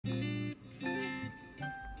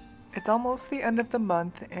It's almost the end of the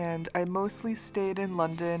month, and I mostly stayed in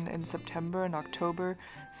London in September and October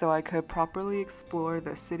so I could properly explore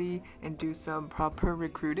the city and do some proper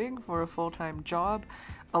recruiting for a full-time job.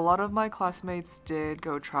 A lot of my classmates did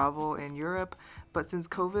go travel in Europe, but since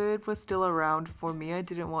COVID was still around, for me, I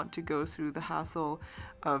didn't want to go through the hassle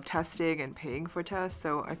of testing and paying for tests,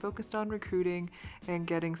 so I focused on recruiting and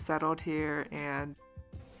getting settled here. And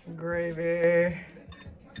gravy.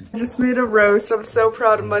 I just made a roast. I'm so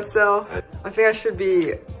proud of myself. I think I should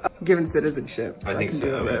be given citizenship. I think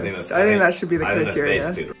so. I think that should be the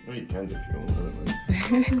criteria. Well, you can if you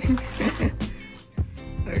want.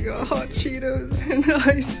 I got hot Cheetos and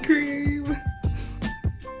ice cream.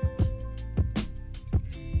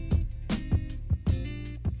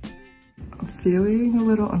 I'm feeling a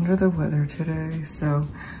little under the weather today, so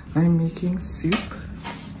I'm making soup.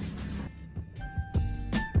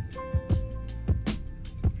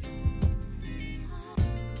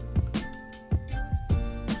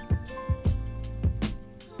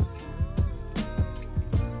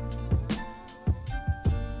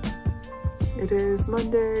 It is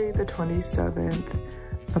Monday the 27th,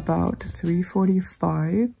 about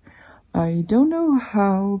 3:45. I don't know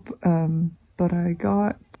how, but I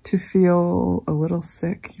got to feel a little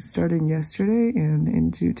sick starting yesterday and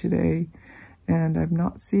into today, and I've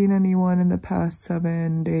not seen anyone in the past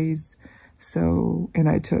 7 days. And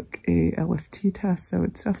I took a LFT test, so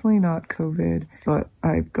it's definitely not COVID, but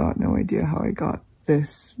I've got no idea how I got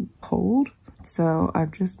this cold. So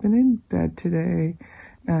I've just been in bed today,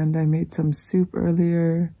 and I made some soup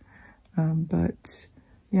earlier, but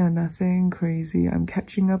yeah, nothing crazy. I'm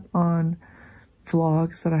catching up on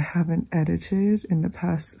vlogs that I haven't edited in the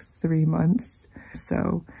past 3 months,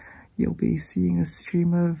 so you'll be seeing a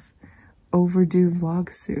stream of overdue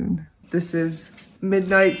vlogs soon. This is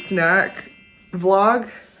midnight snack vlog.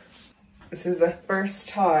 This is the first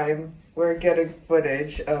time we're getting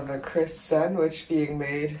footage of a crisp sandwich being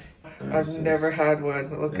made. I've never had one.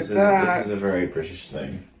 Look at that. This is a very British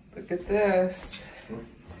thing. Look at this.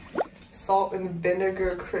 Salt and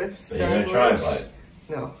vinegar crisp sandwich. Are you gonna try it,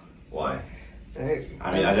 No. Why?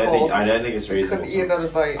 I don't think it's reasonable. Couldn't eat another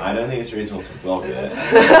bite. I don't think it's reasonable to vlog it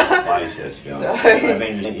and bite it, to be honest. I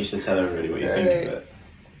think you should tell everybody what you think of it.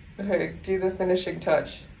 Okay, do the finishing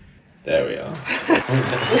touch. There we are.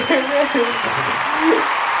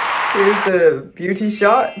 Here's the beauty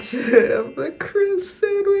shot of the crisp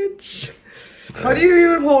sandwich. How do you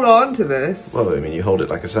even hold on to this? Well, I mean, you hold it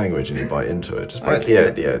like a sandwich and you bite into it. Just bite the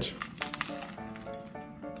edge.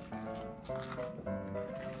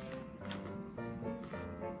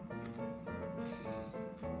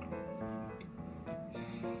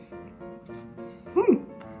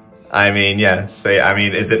 I mean, yeah, is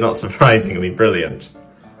it not surprisingly brilliant?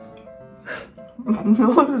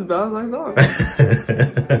 Not as bad as I thought.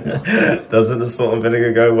 Doesn't the salt and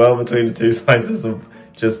vinegar go well between the two slices of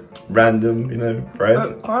just random,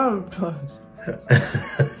 bread?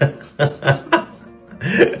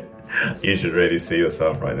 You should really see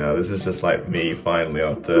yourself right now. This is just like me finally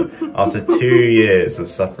after 2 years of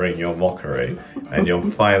suffering your mockery, and you're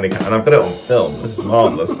finally, and I've got it on film. This is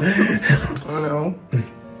marvelous. I know.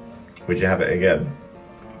 Would you have it again?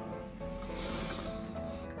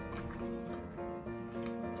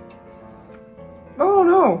 Oh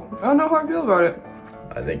no, I don't know how I feel about it.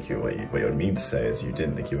 I think what you mean to say is you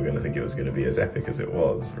didn't think you were going to think it was going to be as epic as it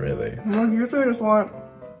was, really. No, usually I just want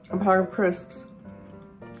a pack of crisps,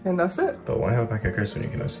 and that's it. But why have a pack of crisps when you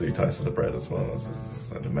can have 3 slices of bread as well? This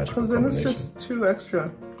is like a magical combination. Because then it's just 2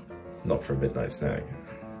 extra. Not for a midnight snack.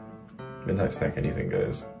 Midnight snack, anything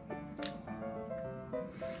goes.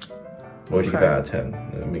 What would you give out of 10?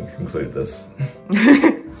 Let me conclude this.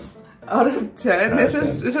 Out of 10? It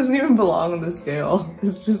doesn't even belong on the scale.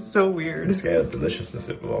 It's just so weird. The scale of deliciousness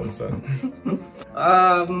it belongs there.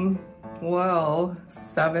 Well,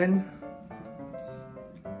 7.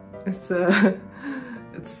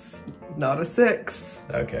 It's not a 6.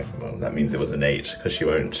 Okay, well that means it was an 8, because she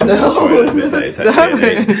won't. No, it's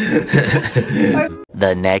actually an 8.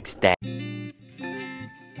 The next day.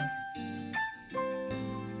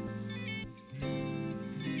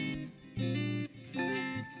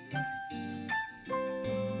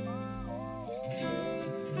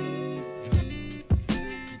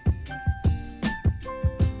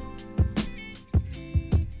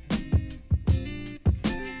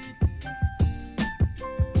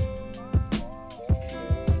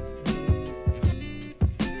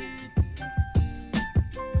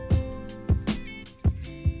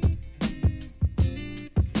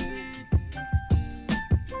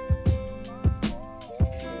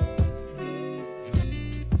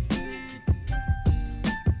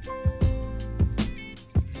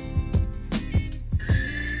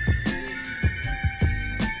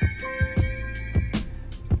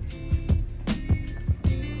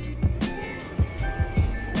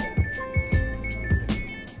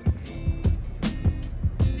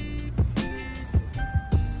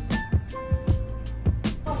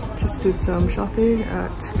 did some shopping at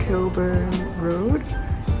Kilburn Road,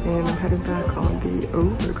 and I'm heading back on the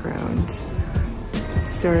overground.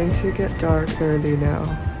 It's starting to get dark early now,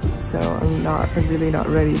 so I'm really not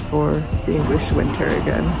ready for the English winter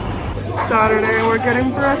again. Saturday, we're getting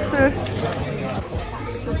breakfast.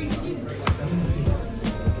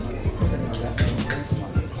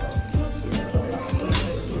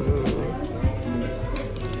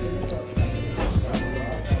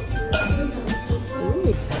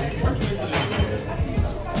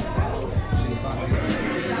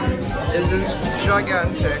 This is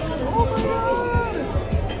gigantic. Oh my god!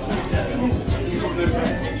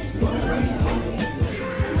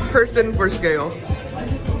 Person for scale.